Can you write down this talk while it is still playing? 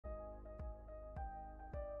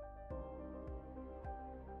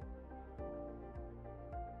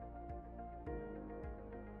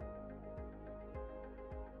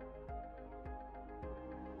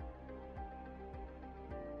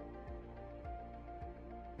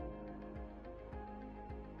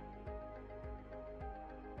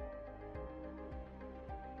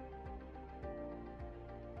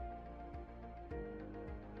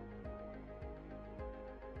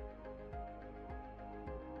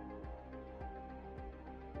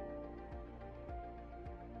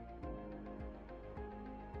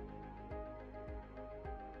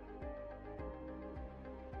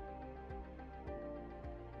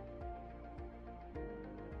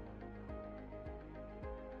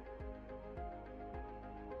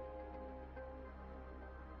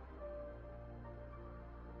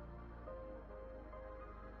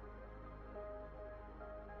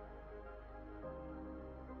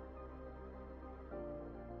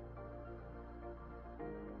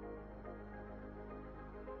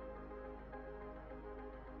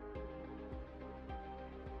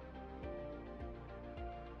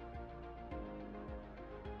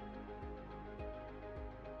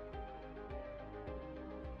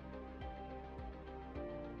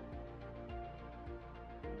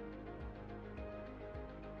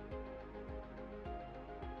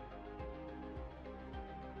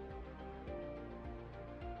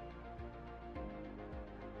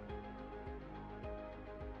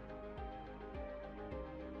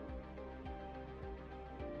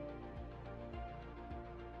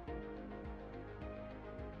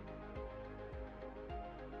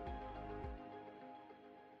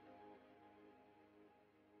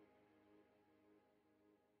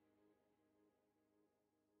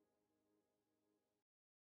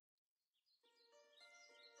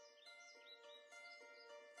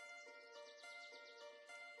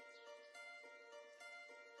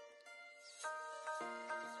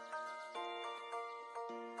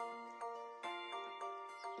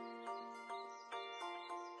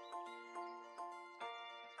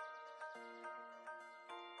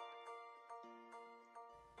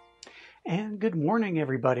And good morning,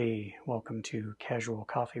 everybody. Welcome to Casual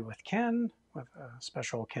Coffee with Ken, with a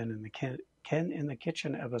special Ken in the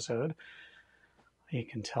Kitchen episode. You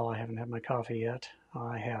can tell I haven't had my coffee yet.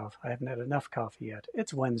 I have. I haven't had enough coffee yet.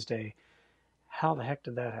 It's Wednesday. How the heck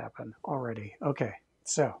did that happen already? Okay,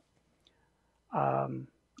 so um,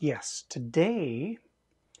 yes, today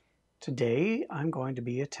I'm going to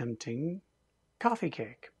be attempting coffee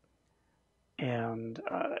cake, and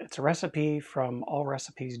it's a recipe from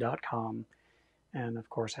allrecipes.com. And of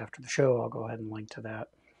course, after the show, I'll go ahead and link to that.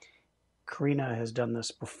 Corina has done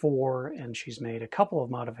this before, and she's made a couple of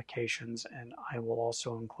modifications, and I will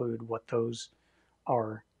also include what those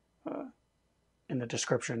are uh, in the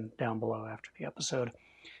description down below after the episode,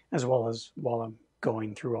 as well as while I'm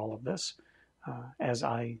going through all of this as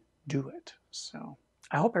I do it. So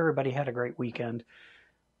I hope everybody had a great weekend.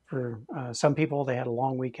 For some people, they had a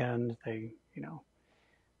long weekend. They,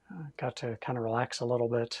 got to kind of relax a little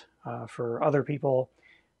bit. For other people,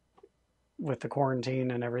 with the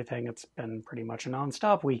quarantine and everything, it's been pretty much a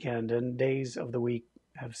nonstop weekend, and days of the week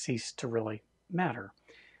have ceased to really matter.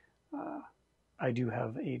 Uh, I do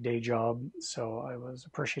have a day job, so I was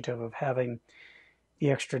appreciative of having the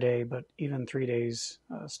extra day, but even 3 days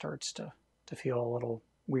starts to feel a little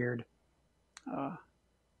weird. Uh,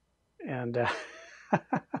 and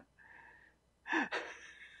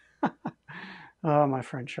my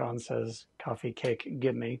friend Sean says, "Coffee cake,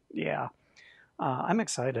 give me." Yeah, I'm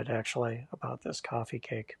excited actually about this coffee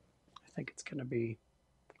cake. I think it's gonna be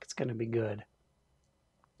good.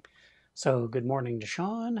 So good morning to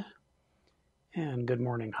Sean, and good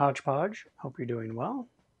morning Hodgepodge. Hope you're doing well.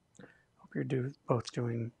 Hope you're both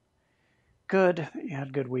doing good. You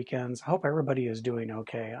had good weekends. I hope everybody is doing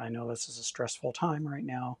okay. I know this is a stressful time right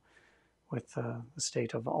now with the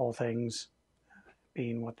state of all things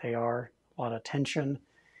being what they are. A lot of tension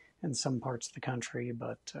in some parts of the country,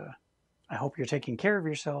 but I hope you're taking care of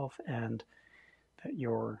yourself and that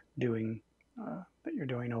you're doing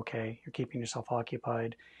okay. You're keeping yourself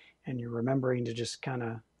occupied, and you're remembering to just kind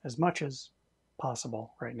of, as much as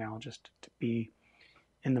possible right now, just to be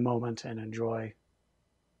in the moment and enjoy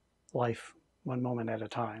life one moment at a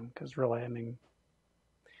time. Because really, I mean,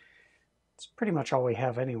 it's pretty much all we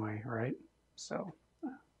have anyway, right? So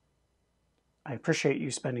I appreciate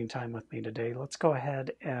you spending time with me today. Let's go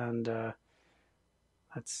ahead and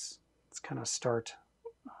let's kind of start,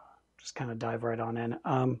 just kind of dive right on in.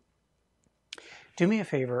 Do me a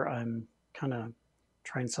favor. I'm kind of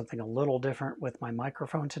trying something a little different with my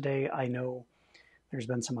microphone today. I know there's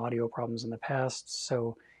been some audio problems in the past,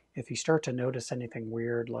 so if you start to notice anything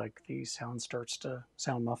weird, like the sound starts to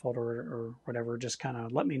sound muffled or whatever, just kind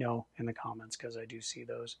of let me know in the comments, because I do see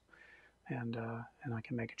those, and I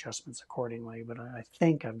can make adjustments accordingly. But I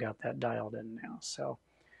think I've got that dialed in now. So,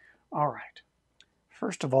 all right.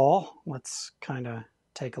 First of all, let's kind of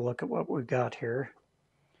take a look at what we've got here.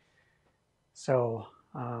 So,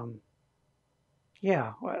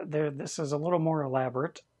 yeah, this is a little more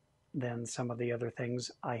elaborate than some of the other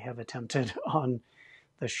things I have attempted on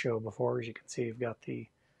the show before. As you can see, you've got the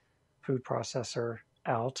food processor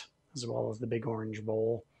out, as well as the big orange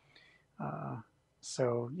bowl.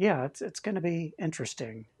 So yeah, it's going to be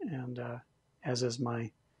interesting, and as is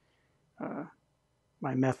my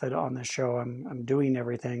method on this show, I'm doing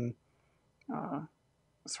everything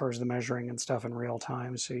as far as the measuring and stuff in real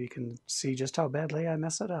time, so you can see just how badly I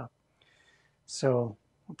mess it up. So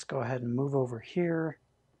let's go ahead and move over here,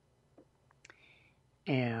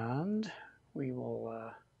 and we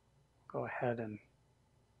will go ahead and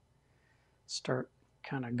start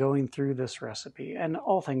kind of going through this recipe. And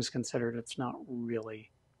all things considered, it's not really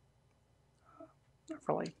a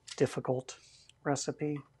really difficult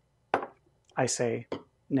recipe, I say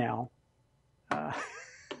now.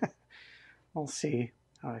 We'll see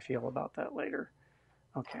how I feel about that later.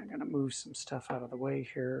 Okay, I'm going to move some stuff out of the way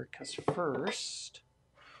here, because first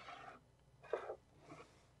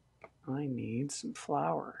I need some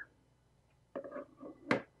flour.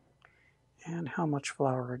 And how much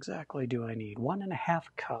flour exactly do I need? 1.5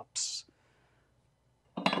 cups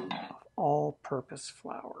of all-purpose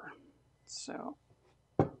flour. So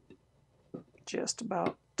just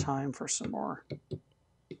about time for some more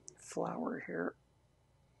flour here.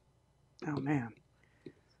 Oh man,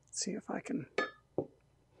 let's see if I can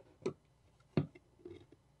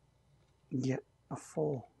get a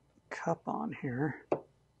full cup on here,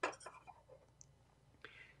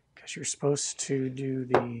 because you're supposed to do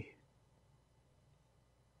the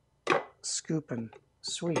scoop and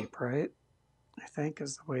sweep, right? I think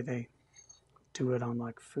is the way they do it on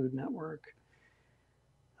like Food Network.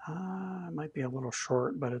 It might be a little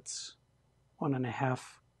short, but it's 1.5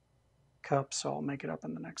 cup, so I'll make it up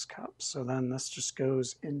in the next cup. So then this just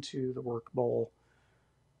goes into the work bowl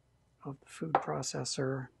of the food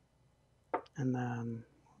processor, and then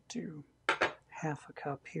we'll do half a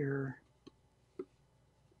cup here.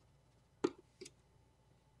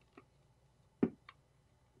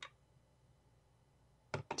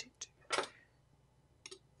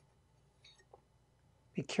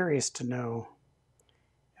 Be curious to know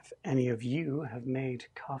if any of you have made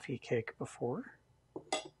coffee cake before,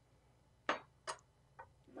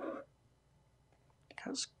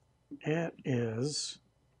 because it is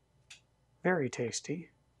very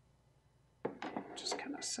tasty. Just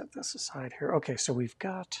kind of set this aside here. Okay, so we've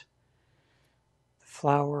got the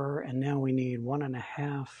flour, and now we need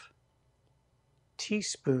 1.5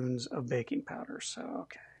 teaspoons of baking powder. So,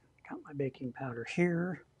 okay, got my baking powder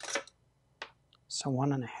here. So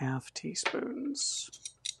 1.5 teaspoons.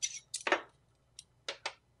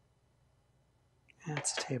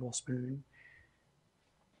 That's a tablespoon.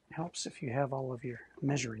 Helps if you have all of your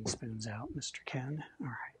measuring spoons out, Mr. Ken. All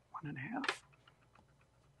right, 1.5.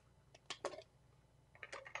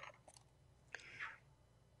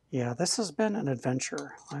 Yeah, this has been an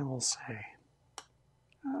adventure, I will say.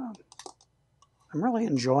 I'm really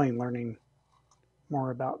enjoying learning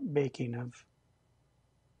more about baking. I've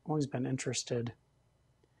always been interested,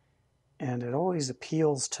 and it always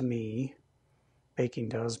appeals to me, baking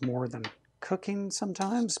does, more than cooking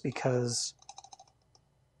sometimes, because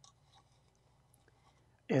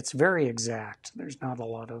it's very exact. There's not a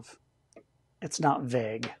lot of, it's not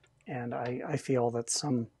vague. And I feel that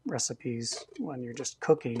some recipes, when you're just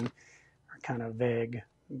cooking, are kind of vague.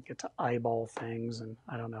 You get to eyeball things, and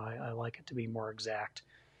I don't know, I like it to be more exact.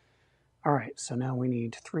 All right, so now we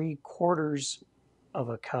need 3/4 of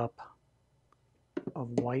a cup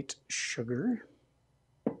of white sugar.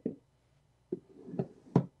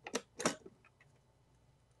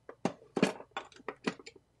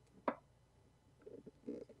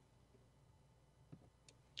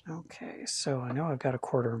 Okay, so I know I've got a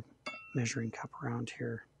 1/4 measuring cup around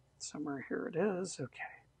here. Somewhere here it is. Okay.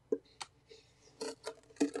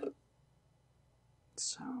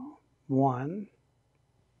 So 1.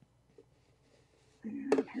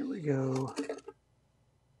 And here we go.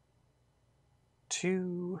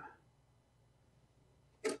 2.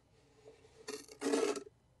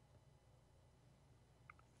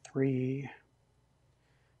 3.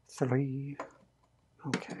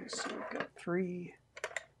 Okay, so we've got 3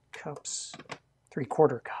 cups,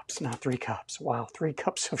 3/4 cups, not 3 cups. Wow, 3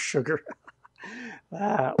 cups of sugar.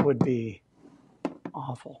 That would be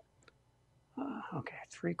awful. Okay,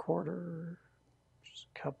 3/4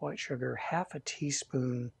 cup white sugar, 1/2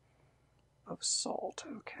 teaspoon of salt.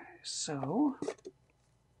 Okay, so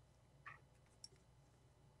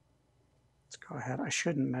let's go ahead. I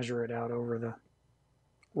shouldn't measure it out over the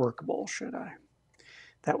work bowl, should I?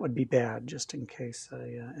 That would be bad, just in case I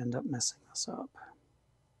end up messing this up.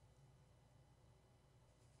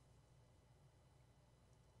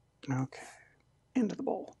 Okay, into the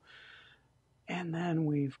bowl. And then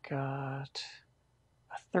we've got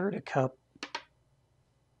 1/3 cup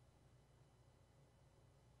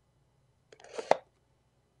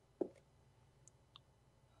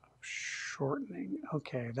of shortening.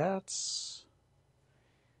 Okay, that's...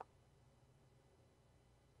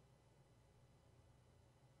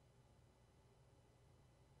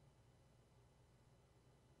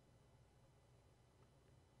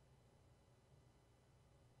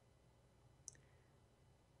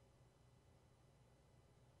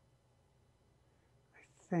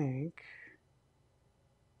 think.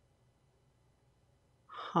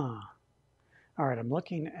 All right, I'm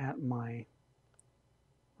looking at my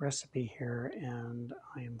recipe here, and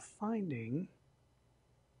I am finding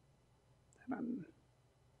that I'm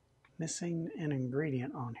missing an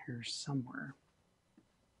ingredient on here somewhere.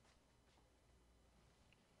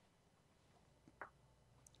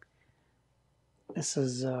 This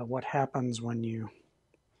is what happens when you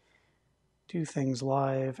do things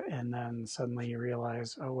live and then suddenly you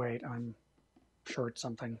realize, oh wait, I'm short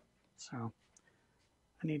something. So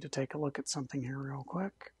I need to take a look at something here real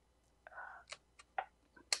quick.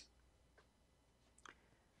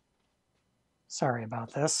 Sorry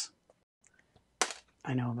about this.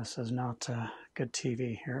 I know this is not good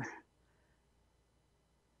TV here,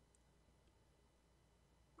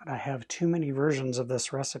 but I have too many versions of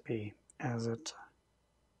this recipe, as it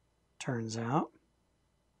turns out.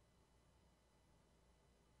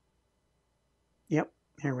 Yep,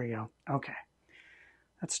 here we go. Okay,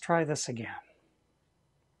 let's try this again.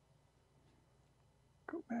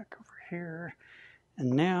 Go back over here. And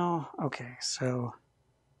now, okay, so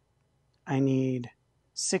I need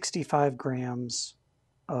 65 grams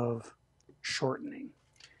of shortening.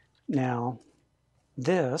 Now,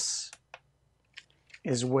 this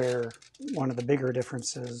is where one of the bigger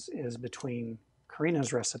differences is between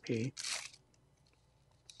Corina's recipe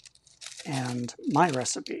and my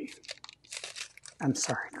recipe. I'm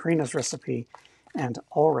sorry, Corina's recipe and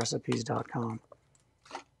allrecipes.com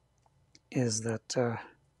is that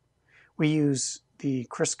we use the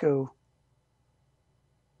Crisco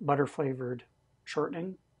butter flavored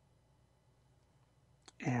shortening,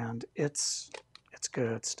 and it's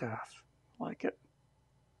good stuff. I like it.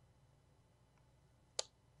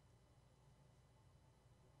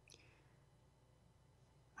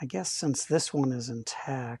 I guess since this one is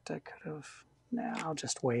intact, I could have. Now I'll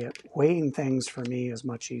just weigh it. Weighing things for me is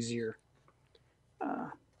much easier.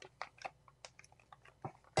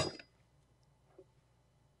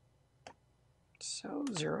 So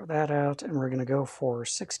zero that out, and we're going to go for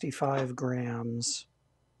 65 grams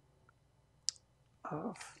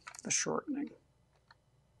of the shortening.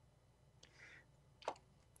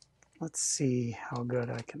 Let's see how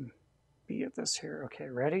good I can be at this here. Okay,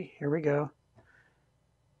 ready? Here we go.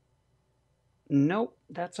 Nope,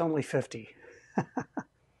 that's only 50.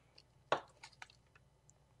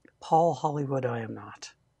 Paul Hollywood, I am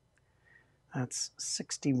not. That's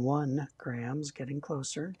 61 grams, getting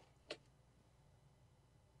closer.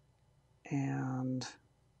 And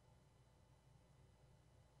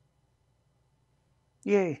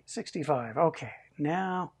yay, 65. Okay,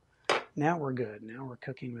 now we're good. Now we're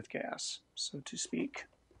cooking with gas, so to speak.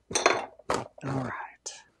 All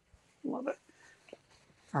right, love it.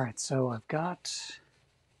 All right, so I've got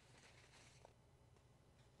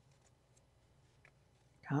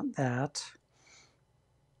that.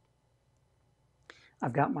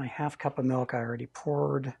 I've got my half cup of milk I already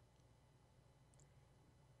poured.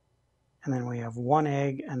 And then we have 1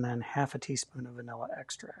 egg and then half a teaspoon of vanilla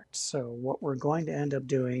extract. So what we're going to end up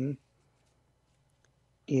doing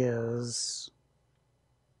is,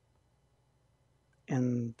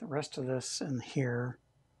 in the rest of this in here,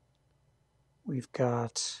 we've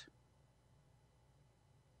got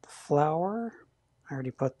the flour. I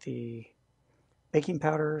already put the baking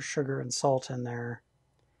powder, sugar, and salt in there.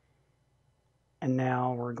 And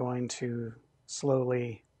now we're going to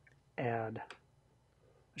slowly add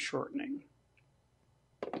the shortening.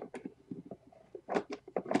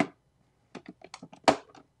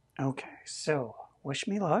 Okay, so wish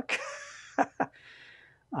me luck.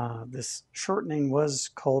 This shortening was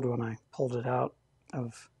cold when I pulled it out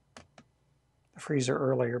of the freezer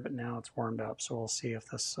earlier, but now it's warmed up, so we'll see if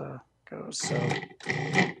this goes. So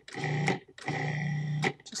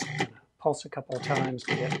just gonna pulse a couple of times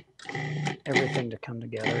to get everything to come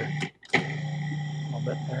together a little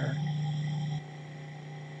bit there.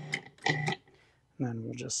 And then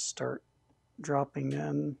we'll just start dropping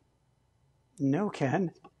in. No,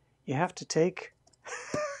 Ken, you have to take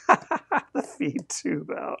the feed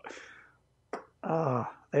tube out.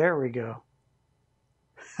 Ah, there we go.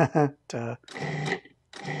 Duh.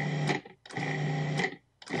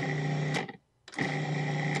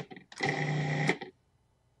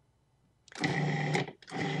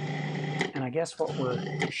 And I guess what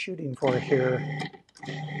we're shooting for here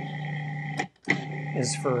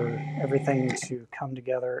is for everything to come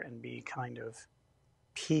together and be kind of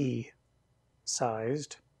pea-sized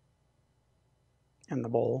in the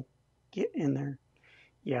bowl. Get in there.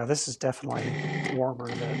 Yeah, this is definitely warmer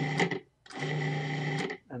than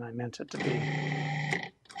I meant it to be.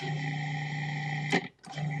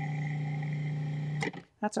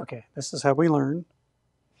 That's okay. This is how we learn.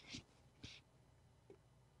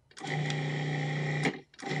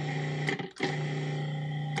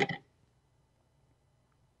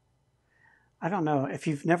 I don't know. If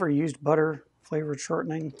you've never used butter flavored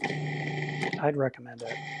shortening, I'd recommend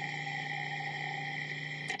it.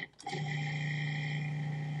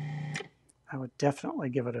 I would definitely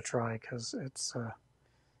give it a try because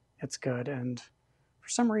it's good. And for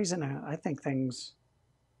some reason, I think things,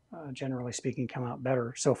 generally speaking, come out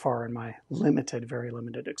better so far in my very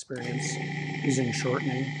limited experience using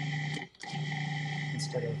shortening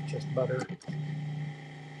instead of just butter.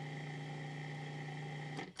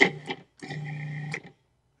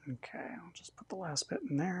 Okay, I'll just put the last bit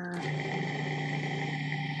in there.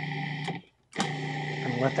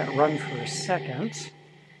 And let that run for a second.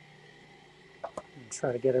 And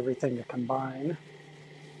try to get everything to combine.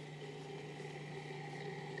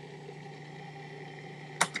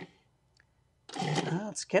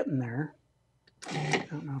 It's getting there. I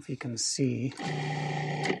don't know if you can see,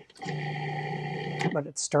 but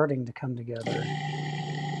it's starting to come together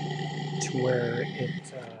to where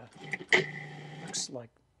it looks like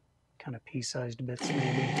kind of pea-sized bits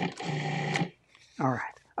maybe. All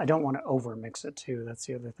right, I don't want to over mix it too. That's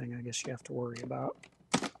the other thing I guess you have to worry about.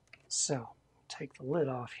 So take the lid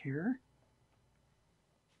off here.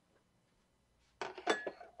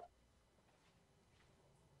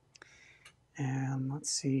 And let's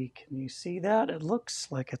see, can you see that? It looks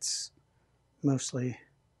like it's mostly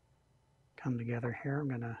come together here. I'm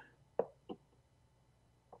going to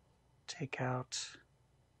take out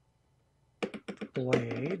the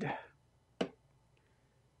blade,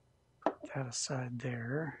 put that aside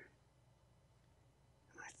there.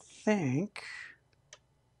 I think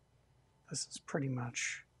this is pretty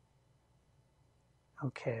much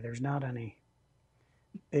okay. There's not any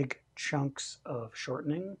big chunks of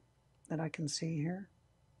shortening that I can see here,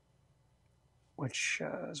 which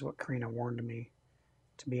is what Corina warned me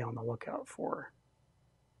to be on the lookout for.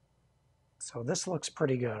 So this looks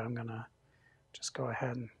pretty good. I'm going to just go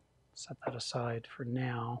ahead and set that aside for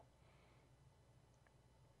now.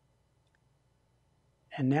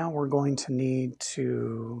 And now we're going to need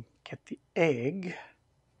to get the egg.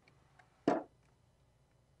 I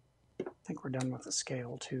think we're done with the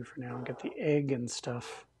scale too for now. Get the egg and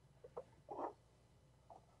stuff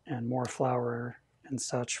and more flour and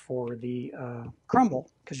such for the crumble,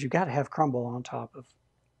 because you've got to have crumble on top of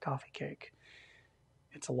coffee cake.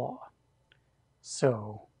 It's a law.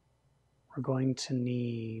 So we're going to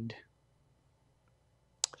need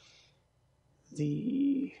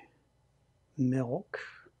the milk.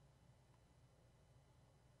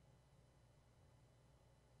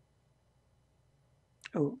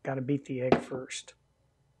 Oh, got to beat the egg first.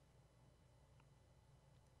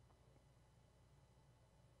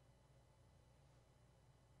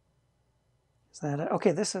 Is that it?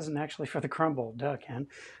 Okay, this isn't actually for the crumble, duh, Ken.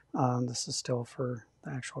 This is still for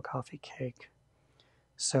the actual coffee cake.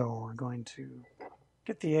 So we're going to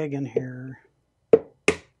get the egg in here.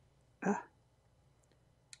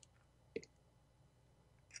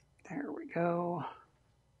 There we go.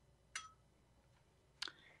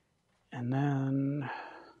 And then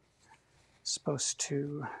supposed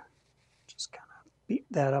to just kind of beat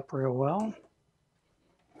that up real well.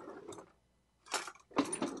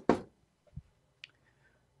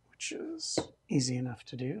 Which is easy enough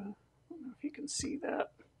to do. I don't know if you can see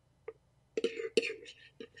that.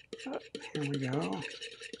 But here we go.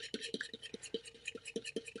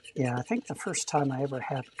 Yeah, I think the first time I ever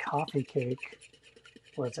had coffee cake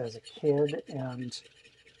was as a kid, and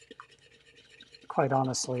quite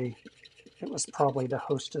honestly, it was probably the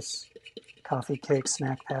Hostess coffee cake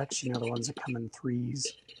snack packs, you know, the ones that come in threes.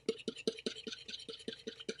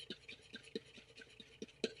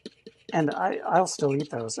 And I'll still eat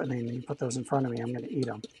those. I mean, you put those in front of me, I'm going to eat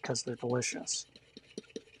them because they're delicious.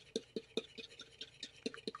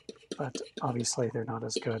 But obviously they're not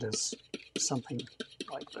as good as something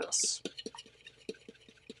like this.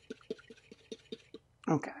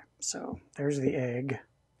 Okay, so there's the egg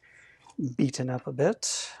beaten up a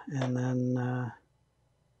bit, and then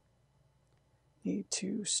need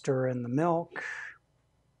to stir in the milk.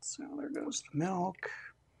 So there goes the milk.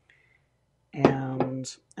 And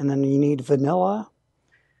then you need vanilla,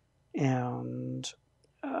 and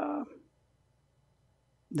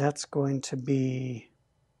that's going to be,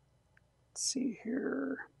 let's see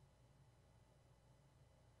here,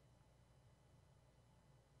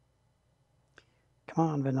 come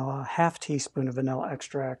on vanilla, ½ teaspoon of vanilla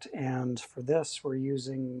extract, and for this we're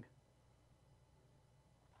using,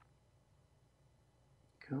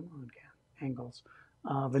 come on angles,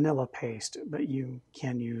 vanilla paste, but you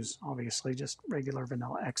can use obviously just regular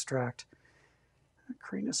vanilla extract.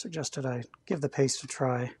 Corina suggested I give the paste a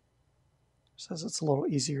try. Says it's a little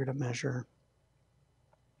easier to measure.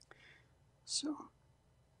 So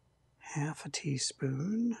 ½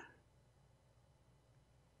 teaspoon.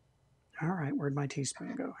 All right, where'd my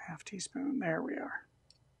teaspoon go? ½ teaspoon. There we are.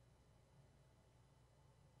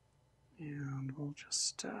 And we'll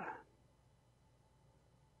just go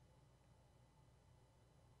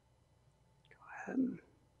ahead and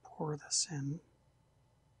pour this in.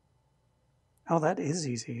 Oh, that is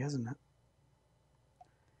easy, isn't it?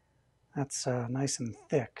 That's nice and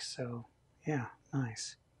thick, so yeah,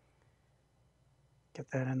 nice.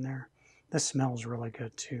 Get that in there. This smells really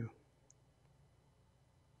good too.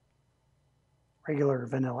 Regular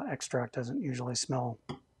vanilla extract doesn't usually smell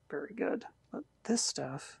very good, but this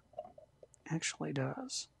stuff actually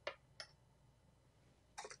does.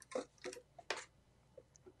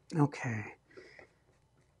 Okay.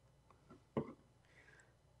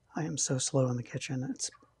 I am so slow in the kitchen.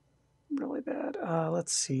 It's really bad.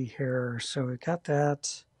 Let's see here. So we've got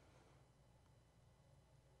that.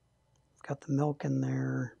 We've got the milk in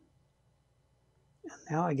there. And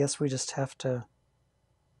now I guess we just have to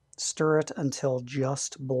Stir it until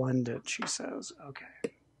just blended, she says.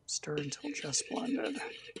 Okay, stir until just blended.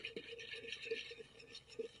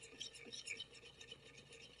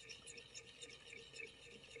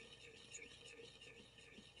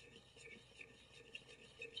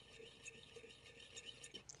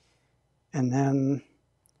 And then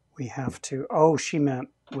we have to, oh, she meant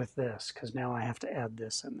with this, because now I have to add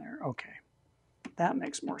this in there. Okay, that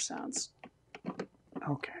makes more sense.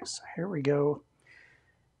 Okay, so here we go.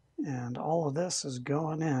 And all of this is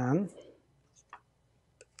going in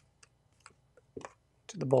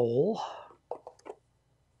to the bowl.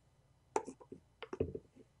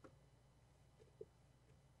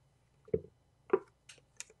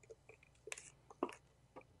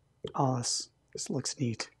 Oh, this looks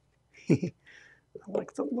neat. I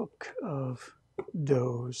like the look of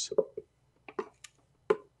doughs.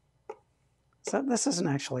 So this isn't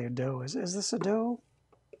actually a dough. Is this a dough?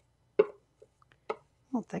 I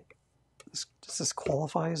don't think. Does this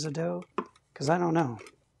qualify as a dough? Because I don't know.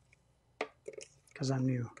 Because I'm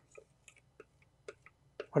new.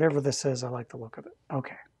 Whatever this is, I like the look of it.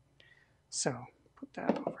 Okay. So put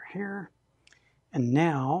that over here. And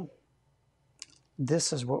now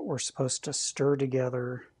this is what we're supposed to stir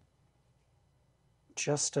together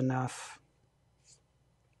just enough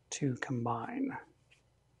to combine.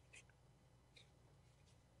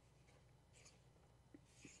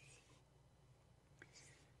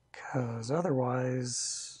 Because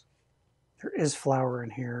otherwise there is flour in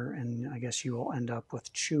here, and I guess you will end up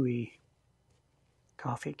with chewy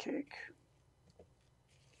coffee cake.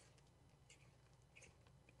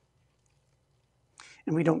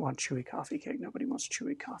 And we don't want chewy coffee cake. Nobody wants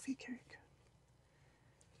chewy coffee cake.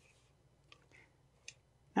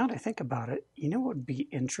 Now that I think about it, you know what would be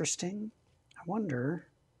interesting? I wonder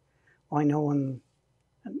why no one,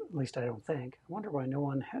 at least I don't think, I wonder why no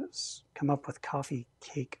one has come up with coffee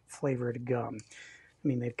cake flavored gum. I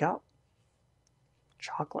mean, they've got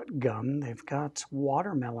chocolate gum, they've got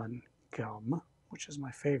watermelon gum, which is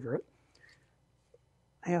my favorite.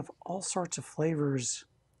 They have all sorts of flavors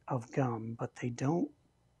of gum, but they don't,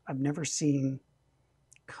 I've never seen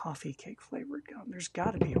coffee cake flavored gum. There's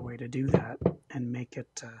got to be a way to do that and make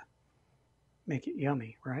it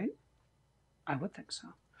yummy, right? I would think so.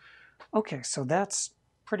 Okay, so that's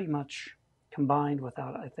pretty much combined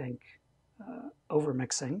without, I think, over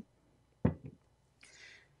mixing.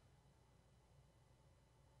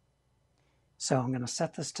 So I'm going to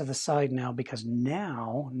set this to the side now, because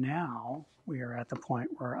now we are at the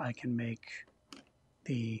point where I can make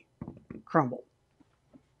the crumble.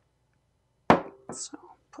 So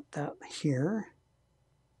put that here.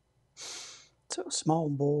 So a small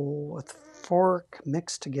bowl with fork,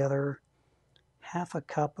 mixed together, half a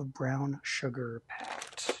cup of brown sugar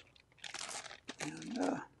packed.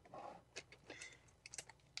 And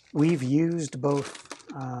we've used both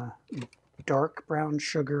dark brown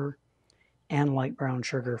sugar and light brown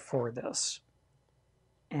sugar for this.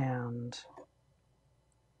 And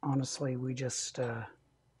honestly, we just, it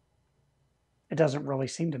doesn't really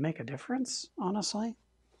seem to make a difference, honestly.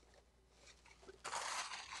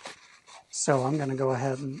 So I'm going to go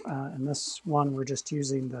ahead and, in this one, we're just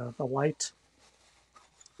using the light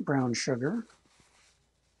brown sugar.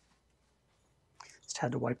 Just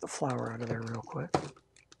had to wipe the flour out of there real quick.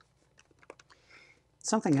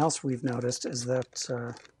 Something else we've noticed is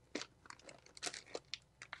that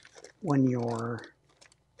when you're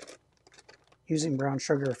using brown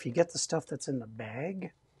sugar, if you get the stuff that's in the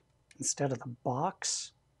bag instead of the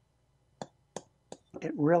box,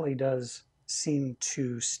 it really does seem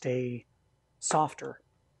to stay softer.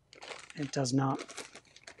 It does not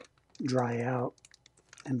dry out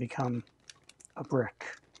and become a brick.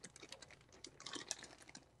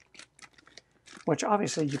 Which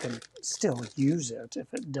obviously you can still use it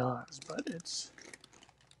if it does, but it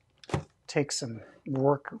takes some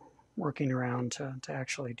working around to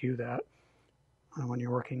actually do that when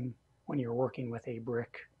you're working with a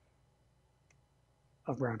brick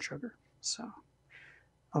of brown sugar. So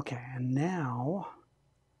okay, and now,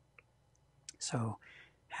 so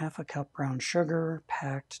half a cup brown sugar,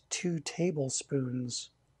 packed 2 tablespoons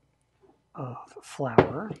of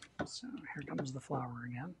flour. So here comes the flour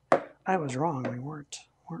again. I was wrong, we weren't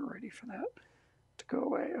ready for that to go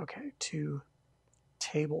away. Okay, 2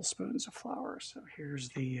 tablespoons of flour. So here's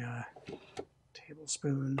the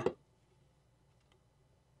tablespoon. And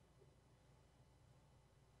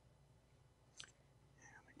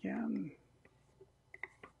again,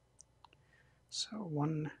 so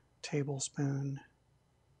 1 tablespoon.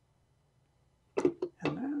 And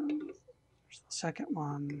then there's the second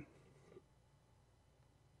one.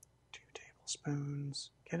 2 tablespoons.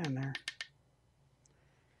 Get in there.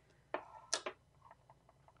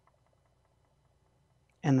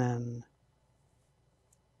 and then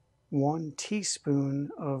 1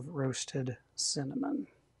 teaspoon of roasted cinnamon.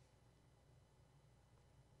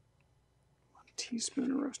 1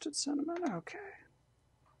 teaspoon of roasted cinnamon, okay.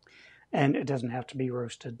 And it doesn't have to be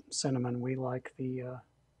roasted cinnamon. We like the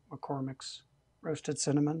McCormick's roasted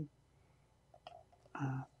cinnamon.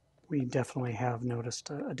 We definitely have noticed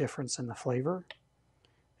a difference in the flavor.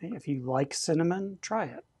 If you like cinnamon, try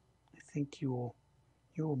it. I think you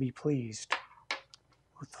will be pleased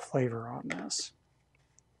with the flavor on this.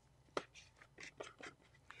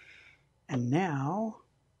 And now,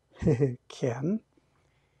 Ken,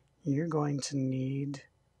 you're going to need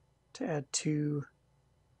to add 2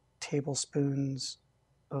 tablespoons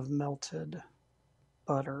of melted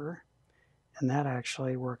butter, and that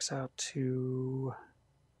actually works out to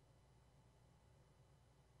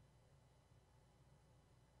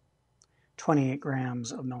 28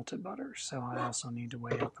 grams of melted butter. So I also need to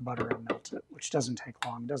weigh out the butter and melt it, which doesn't take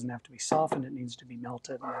long. It doesn't have to be softened, it needs to be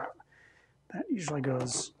melted. That usually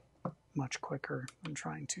goes much quicker than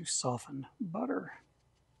trying to soften butter.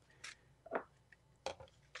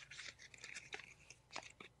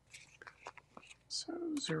 So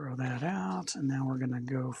zero that out, and now we're going to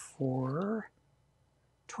go for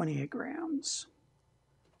 28 grams.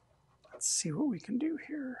 Let's see what we can do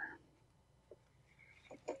here,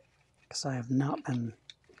 because I have not been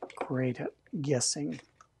great at guessing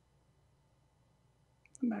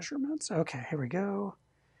the measurements. Okay, here we go.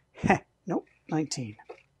 Nope, 19.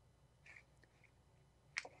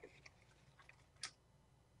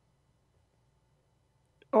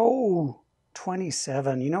 Oh,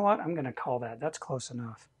 27. You know what? I'm going to call that. That's close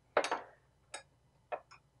enough.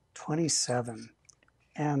 27.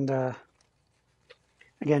 And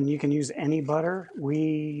again, you can use any butter.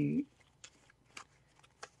 We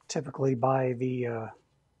typically buy the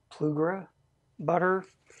Plugra butter.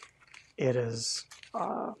 It is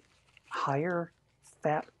higher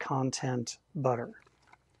fat content butter,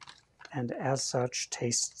 and as such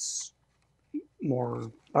tastes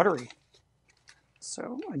more buttery.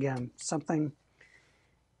 So again, something,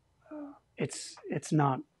 it's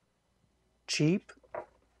not cheap,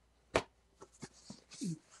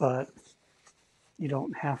 but you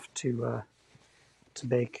don't have to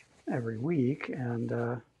bake every week, and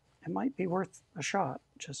it might be worth a shot.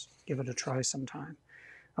 Just give it a try sometime.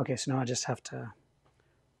 Okay, so now I just have to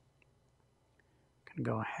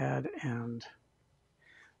go ahead and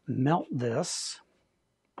melt this.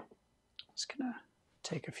 It's gonna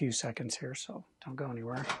take a few seconds here, so don't go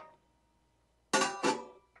anywhere.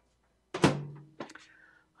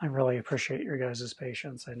 I really appreciate your guys'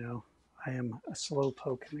 patience. I know I am a slow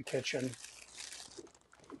poke in the kitchen.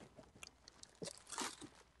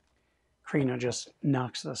 Corina just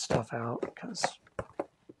knocks this stuff out because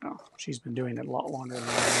she's been doing it a lot longer than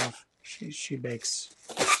I have. She bakes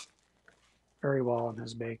very well and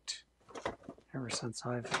has baked ever since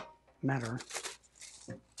I've met her.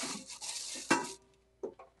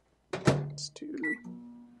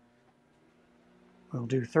 We'll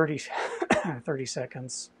do 30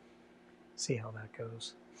 seconds, see how that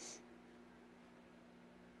goes.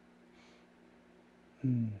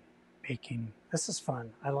 Baking. This is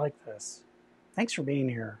fun. I like this. Thanks for being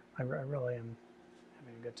here. I really am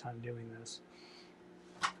having a good time doing this.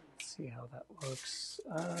 Let's see how that looks.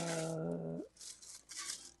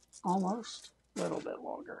 Almost. A little bit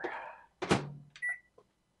longer.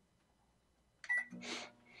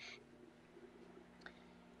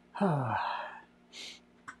 Oh,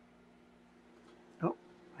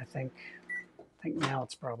 I think now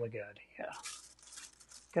it's probably good. Yeah.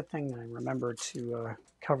 Good thing I remembered to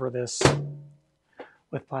cover this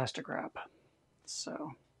with plastic wrap.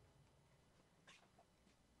 So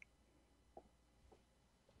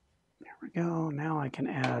there we go. Now I can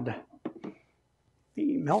add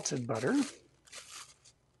the melted butter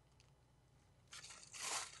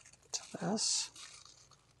to this.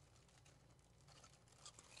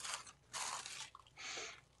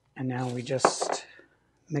 And now we just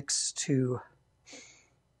mix to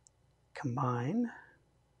combine.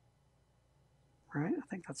 Right? I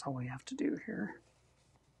think that's all we have to do here.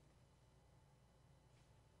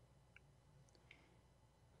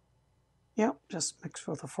 Yep, just mix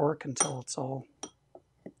with a fork until it's all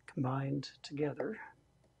combined together.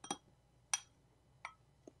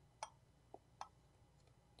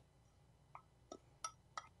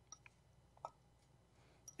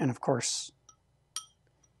 And of course,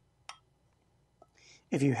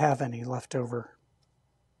 if you have any leftover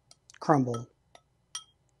crumble,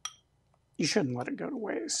 you shouldn't let it go to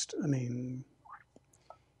waste. I mean,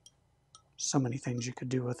 so many things you could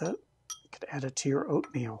do with it. You could add it to your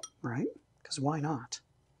oatmeal, right? Because why not?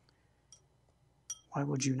 why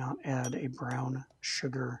would you not add a brown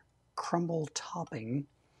sugar crumble topping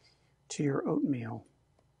to your oatmeal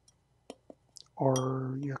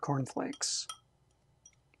or your cornflakes?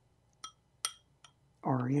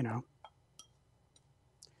 Or, you know,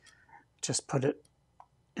 just put it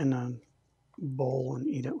in a bowl and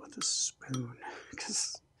eat it with a spoon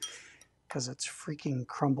because it's freaking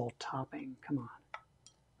crumble topping. Come on.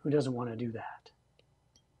 Who doesn't want to do that?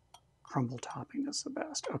 Crumble topping is the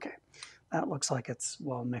best. Okay, that looks like it's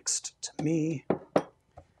well mixed to me.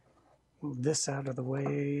 Move this out of the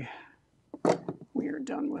way. We are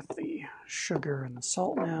done with the sugar and the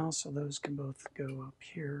salt now, so those can both go up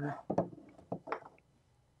here.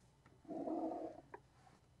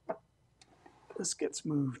 This gets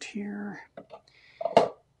moved here.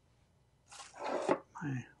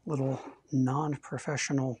 My little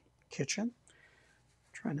non-professional kitchen.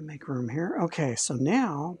 Trying to make room here. Okay, so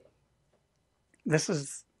now this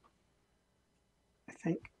is, I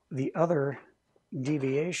think, the other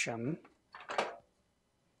deviation.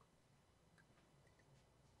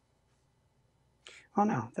 Oh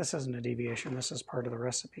no, this isn't a deviation. This is part of the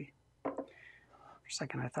recipe. For a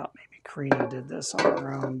second I thought maybe Corina did this on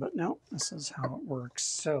her own, but no, this is how it works.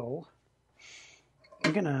 So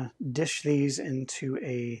I'm going to dish these into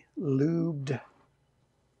a lubed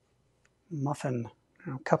muffin,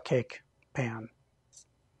 cupcake pan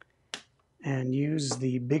and use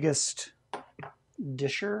the biggest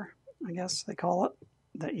disher, I guess they call it,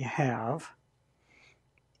 that you have.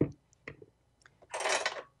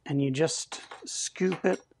 And you just scoop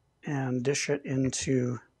it and dish it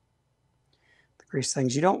into the grease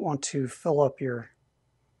things. You don't want to fill up your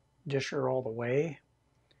disher all the way.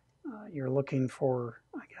 You're looking for,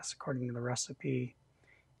 I guess, according to the recipe,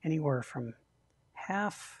 anywhere from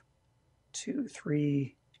half to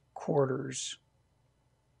 3/4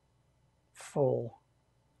 full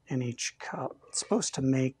in each cup. It's supposed to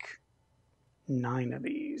make 9 of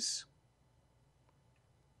these.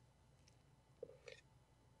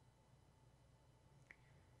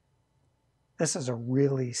 This is a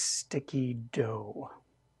really sticky dough.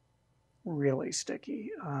 Really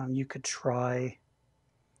sticky. You could try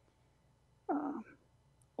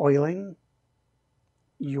oiling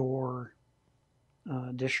your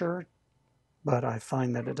disher, but I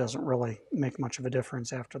find that it doesn't really make much of a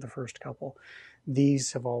difference after the first couple.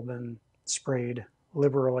 These have all been sprayed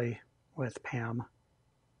liberally with Pam.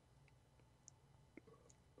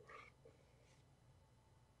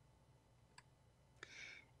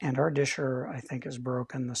 And our disher, I think, is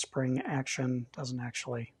broken. The spring action doesn't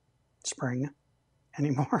actually spring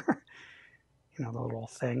anymore. You know, the little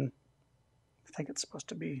thing. I think it's supposed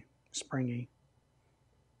to be springy.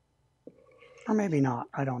 Or maybe not.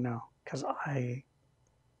 I don't know. Because I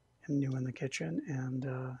am new in the kitchen and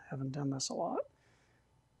haven't done this a lot.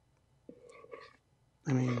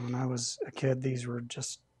 I mean, when I was a kid, these were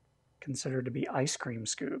just considered to be ice cream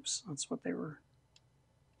scoops. That's what they were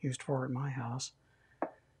used for at my house.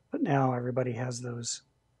 But now everybody has those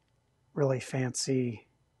really fancy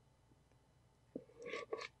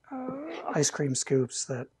ice cream scoops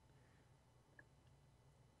that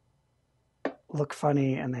look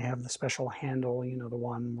funny, and they have the special handle, you know, the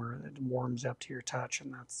one where it warms up to your touch,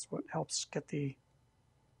 and that's what helps get the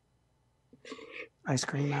ice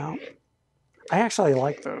cream out. I actually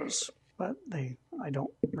like those, but I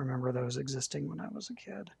don't remember those existing when I was a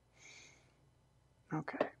kid.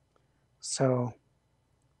 Okay, so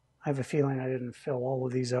I have a feeling I didn't fill all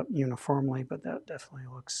of these up uniformly, but that definitely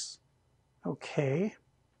looks okay.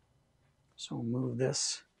 So we'll move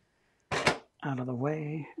this out of the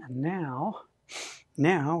way, and now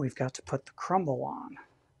we've got to put the crumble on.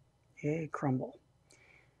 Yay, crumble.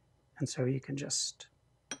 And so you can just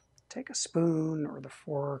take a spoon or the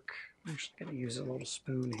fork. I'm actually going to use a little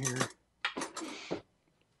spoon here.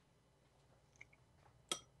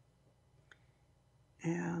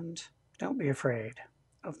 And don't be afraid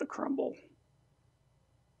of the crumble.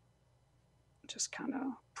 Just kind of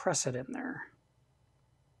press it in there.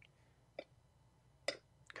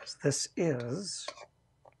 Because this is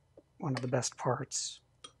one of the best parts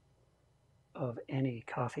of any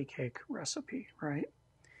coffee cake recipe, right?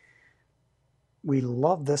 We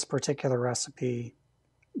love this particular recipe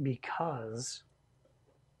because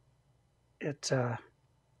it's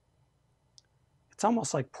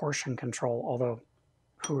almost like portion control, although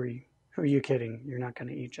who are you kidding? You're not going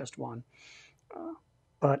to eat just one.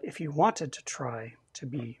 But if you wanted to try to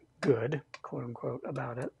be good, quote unquote,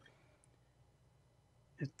 about it,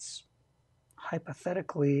 it's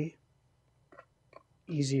hypothetically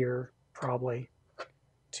easier probably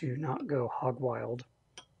to not go hog wild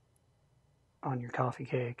on your coffee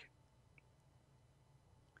cake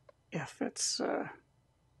if it's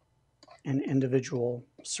in individual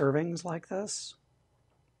servings like this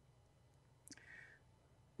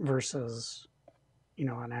versus, you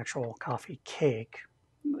know, an actual coffee cake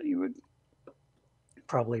that you would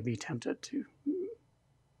probably be tempted to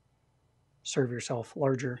serve yourself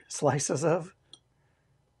larger slices of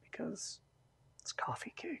because it's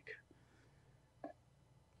coffee cake.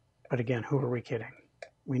 But again, who are we kidding?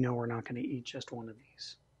 We know we're not going to eat just one of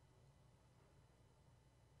these.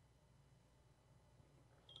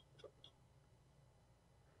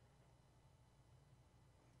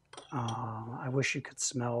 I wish you could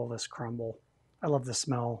smell this crumble. I love the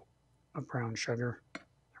smell of brown sugar. I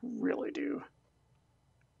really do.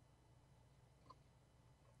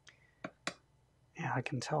 Yeah, I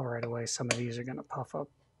can tell right away some of these are going to puff up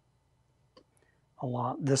a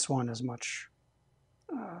lot. This one is much,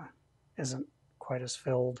 isn't quite as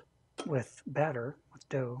filled with batter, with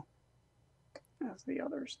dough, as the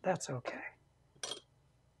others. That's okay.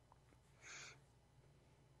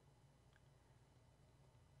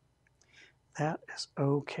 That is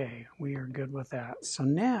okay. We are good with that. So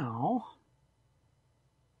now,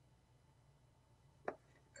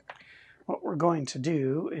 what we're going to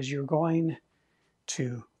do is you're going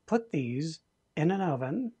to put these in an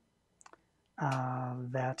oven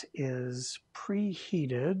that is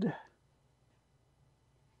preheated.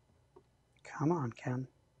 Come on, Ken.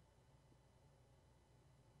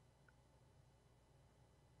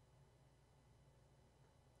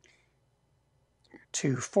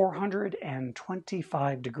 To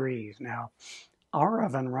 425 degrees. Now, our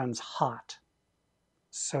oven runs hot,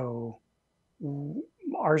 so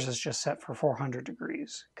ours is just set for 400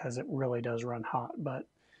 degrees because it really does run hot. But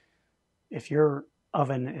if your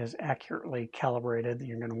oven is accurately calibrated, then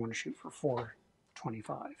you're going to want to shoot for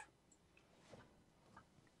 425.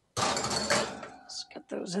 Let's get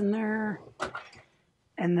those in there.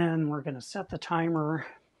 And then we're going to set the timer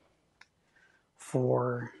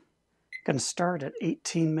for, going to start at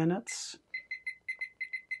 18 minutes.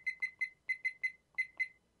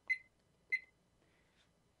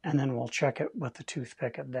 And then we'll check it with the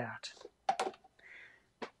toothpick at that.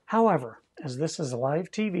 However, as this is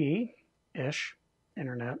live TV-ish,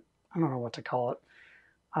 internet, I don't know what to call it.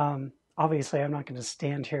 Obviously, I'm not going to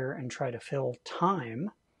stand here and try to fill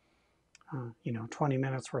time, 20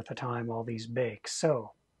 minutes worth of time while these bake.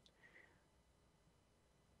 So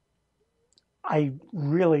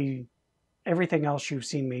everything else you've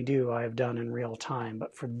seen me do, I've done in real time.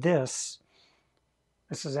 But for this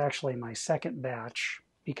is actually my second batch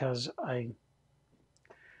because I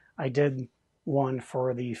did one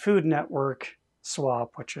for the Food Network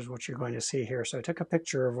swap, which is what you're going to see here. So I took a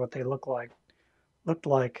picture of what they looked like.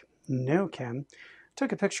 No, Ken.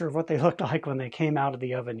 Took a picture of what they looked like when they came out of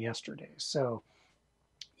the oven yesterday. So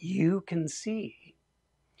you can see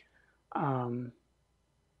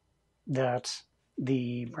that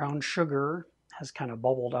the brown sugar has kind of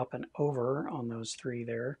bubbled up and over on those three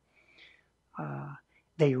there.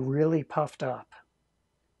 They really puffed up.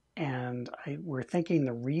 And we're thinking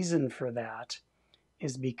the reason for that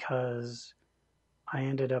is because I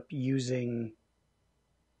ended up using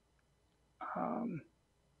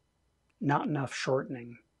not enough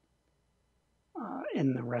shortening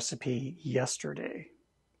in the recipe yesterday.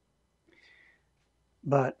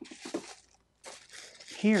 But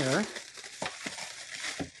here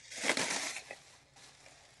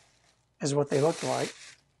is what they look like.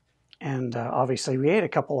 And obviously we ate a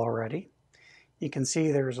couple already. You can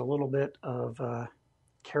see there's a little bit of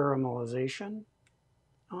caramelization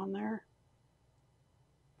on there.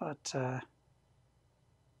 But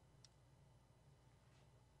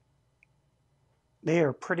they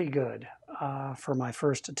are pretty good for my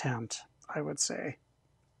first attempt, I would say.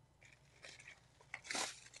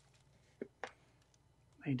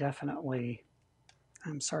 They definitely,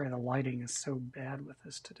 I'm sorry the lighting is so bad with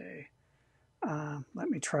this today. Let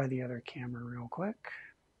me try the other camera real quick.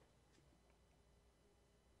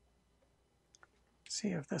 See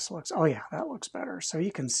if this looks, oh yeah, that looks better. So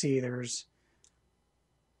you can see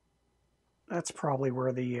that's probably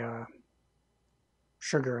where the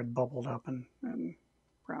sugar had bubbled up and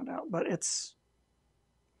browned out. But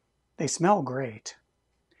they smell great.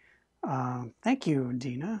 Thank you,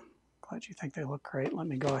 Dina. Glad you think they look great. Let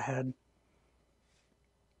me go ahead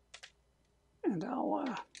and I'll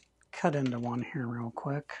cut into one here real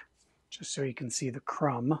quick, just so you can see the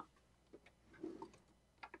crumb.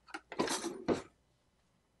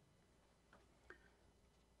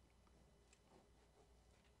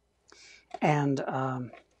 And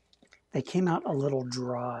they came out a little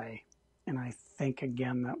dry. And I think,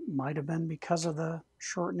 again, that might have been because of the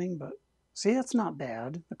shortening. But see, it's not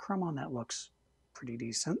bad. The crumb on that looks pretty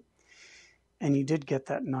decent. And you did get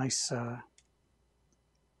that nice, the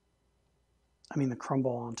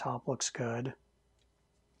crumble on top looks good.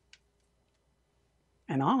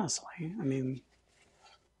 And honestly,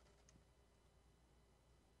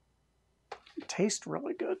 it tastes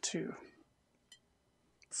really good too.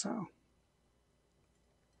 So,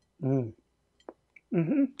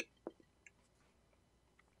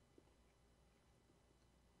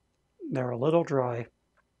 they're a little dry,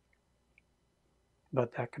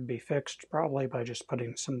 but that could be fixed probably by just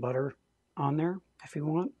putting some butter on there if you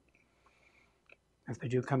want. If they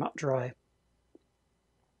do come out dry.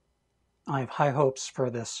 I have high hopes for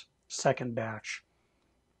this second batch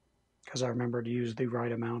because I remember to use the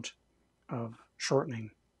right amount of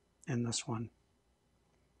shortening in this one.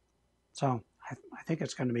 So I think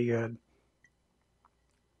it's going to be good.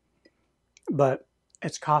 But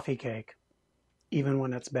it's coffee cake. Even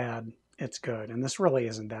when it's bad, it's good. And this really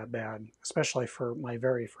isn't that bad, especially for my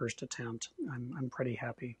very first attempt. I'm pretty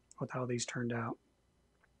happy with how these turned out.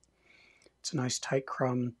 It's a nice tight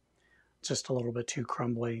crumb, just a little bit too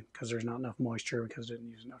crumbly because there's not enough moisture because I didn't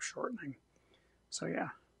use enough shortening. So yeah.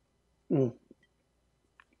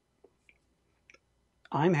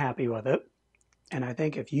 I'm happy with it. And I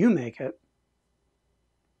think if you make it,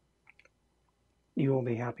 you will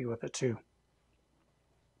be happy with it too.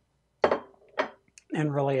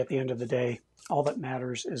 And really, at the end of the day, all that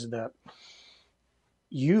matters is that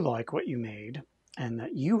you like what you made and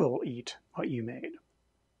that you will eat what you made.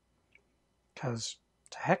 Because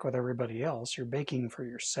to heck with everybody else, you're baking for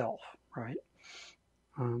yourself, right?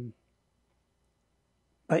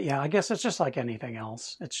 But yeah, I guess it's just like anything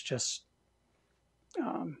else. It's just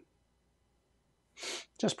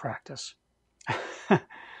practice.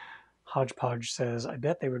 Hodgepodge says, I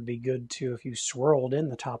bet they would be good too if you swirled in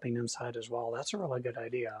the topping inside as well. That's a really good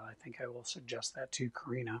idea. I think I will suggest that to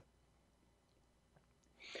Corina.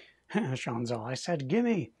 Sean's all, I said,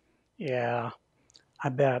 gimme. Yeah, I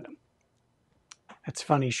bet. It's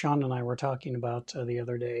funny, Sean and I were talking about the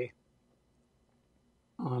other day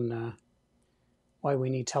on why we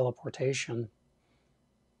need teleportation.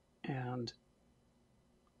 And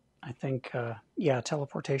I think,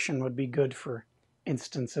 teleportation would be good for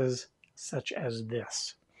instances such as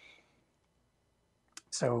this.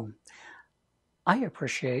 So I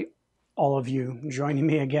appreciate all of you joining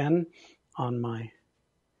me again on my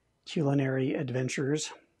culinary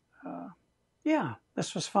adventures.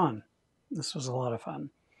 This was fun. This was a lot of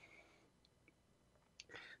fun.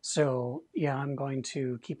 So yeah, I'm going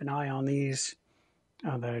to keep an eye on these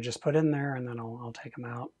that I just put in there, and then I'll take them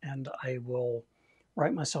out, and I will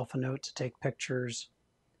write myself a note to take pictures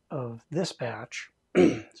of this batch so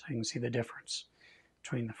you can see the difference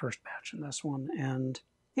between the first batch and this one. And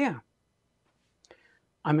yeah,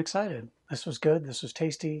 I'm excited. This was good. This was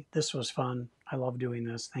tasty. This was fun. I love doing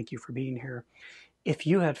this. Thank you for being here. If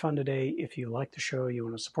you had fun today, if you like the show, you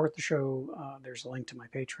want to support the show, there's a link to my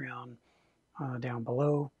Patreon down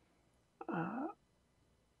below.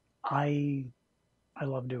 I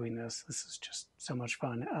love doing this. This is just so much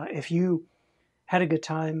fun. If you had a good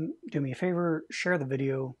time, do me a favor, share the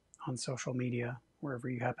video on social media, wherever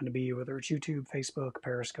you happen to be, whether it's YouTube, Facebook,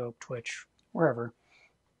 Periscope, Twitch, wherever.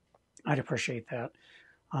 I'd appreciate that.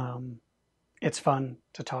 It's fun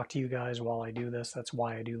to talk to you guys while I do this. That's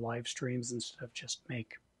why I do live streams instead of just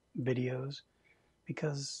make videos,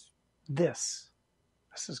 because this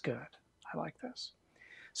is good. I like this.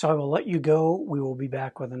 So I will let you go. We will be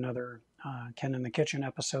back with another Ken in the Kitchen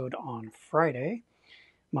episode on Friday.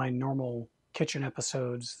 My normal kitchen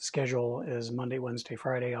episodes schedule is Monday, Wednesday,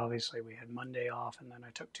 Friday. Obviously, we had Monday off, and then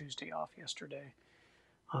I took Tuesday off yesterday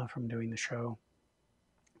from doing the show.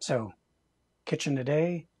 So, kitchen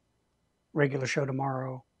today, regular show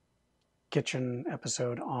tomorrow, kitchen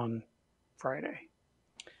episode on Friday.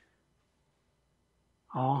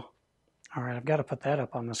 Oh, all right. I've got to put that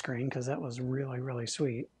up on the screen because that was really, really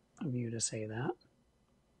sweet of you to say that.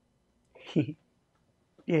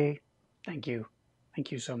 Yay. Thank you.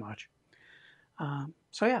 Thank you so much.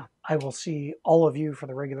 So yeah, I will see all of you for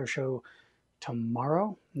the regular show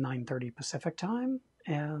tomorrow, 9:30 Pacific time.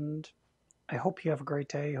 And I hope you have a great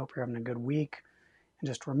day. I hope you're having a good week. And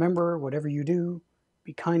just remember, whatever you do,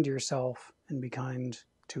 be kind to yourself and be kind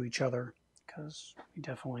to each other, because we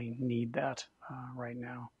definitely need that right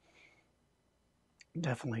now.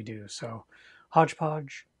 Definitely do. So,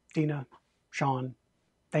 Hodgepodge, Dina, Sean,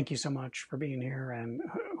 thank you so much for being here, and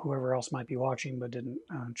whoever else might be watching but didn't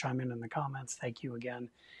chime in the comments, thank you again.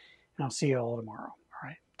 And I'll see you all tomorrow. All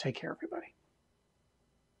right. Take care, everybody.